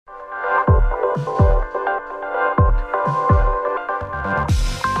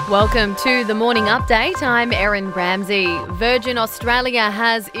Welcome to the Morning Update. I'm Erin Ramsey. Virgin Australia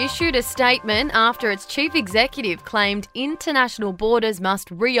has issued a statement after its chief executive claimed international borders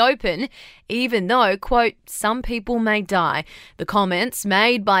must reopen, even though, quote, some people may die. The comments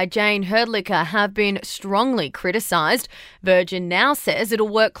made by Jane Hrdlicka have been strongly criticised. Virgin now says it'll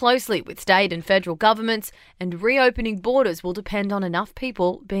work closely with state and federal governments, and reopening borders will depend on enough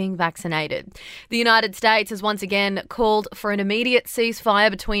people being vaccinated. The United States has once again called for an immediate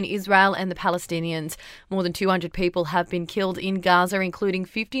ceasefire between Israel and the Palestinians. More than 200 people have been killed in Gaza, including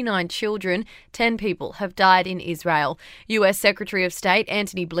 59 children. 10 people have died in Israel. US Secretary of State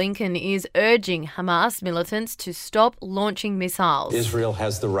Antony Blinken is urging Hamas militants to stop launching missiles. Israel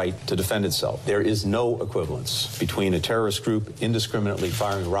has the right to defend itself. There is no equivalence between a terrorist group indiscriminately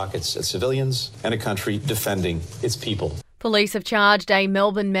firing rockets at civilians and a country defending its people. Police have charged a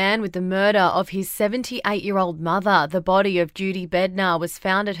Melbourne man with the murder of his 78-year-old mother. The body of Judy Bednar was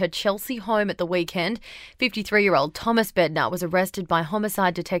found at her Chelsea home at the weekend. 53-year-old Thomas Bednar was arrested by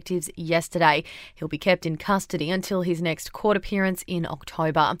homicide detectives yesterday. He'll be kept in custody until his next court appearance in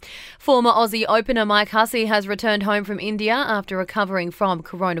October. Former Aussie opener Mike Hussey has returned home from India after recovering from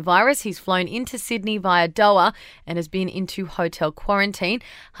coronavirus. He's flown into Sydney via Doha and has been into hotel quarantine.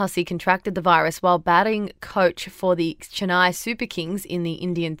 Hussey contracted the virus while batting coach for the Chennai Super Kings in the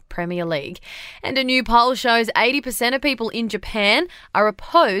Indian Premier League. And a new poll shows 80% of people in Japan are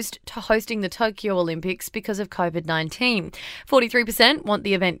opposed to hosting the Tokyo Olympics because of COVID-19. 43% want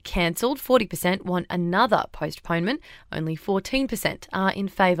the event cancelled, 40% want another postponement, only 14% are in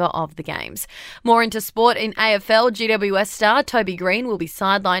favour of the Games. More into sport in AFL, GWS star Toby Green will be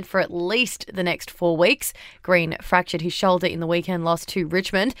sidelined for at least the next 4 weeks. Green fractured his shoulder in the weekend loss to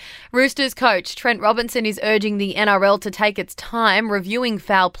Richmond. Roosters coach Trent Robinson is urging the NRL to take its time reviewing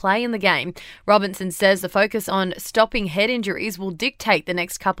foul play in the game. Robinson says the focus on stopping head injuries will dictate the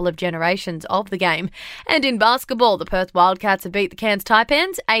next couple of generations of the game. And in basketball, the Perth Wildcats have beat the Cairns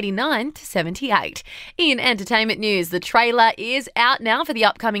Taipans 89-78. In entertainment news, the trailer is out now for the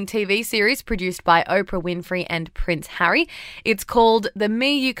upcoming TV series produced by Oprah Winfrey and Prince Harry. It's called The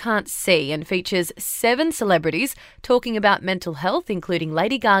Me You Can't See and features 7 celebrities talking about mental health, including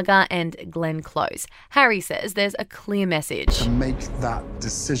Lady Gaga and Glenn Close. Harry says there's a clear message. To make that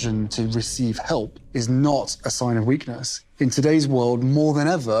decision to receive help is not a sign of weakness. In today's world, more than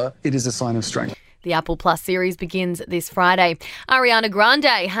ever, it is a sign of strength. The Apple Plus series begins this Friday. Ariana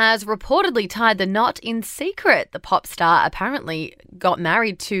Grande has reportedly tied the knot in secret. The pop star apparently got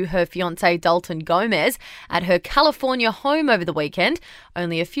married to her fiancé Dalton Gomez at her California home over the weekend.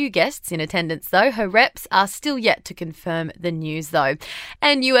 Only a few guests in attendance though. Her reps are still yet to confirm the news though.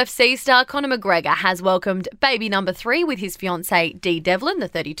 And UFC star Conor McGregor has welcomed baby number 3 with his fiancée Dee Devlin. The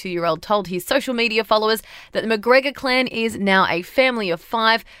 32-year-old told his social media followers that the McGregor clan is now a family of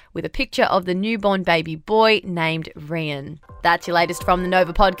 5 with a picture of the newborn baby boy named Rian. That's your latest from the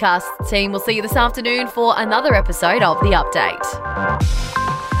Nova Podcast team. We'll see you this afternoon for another episode of The Update.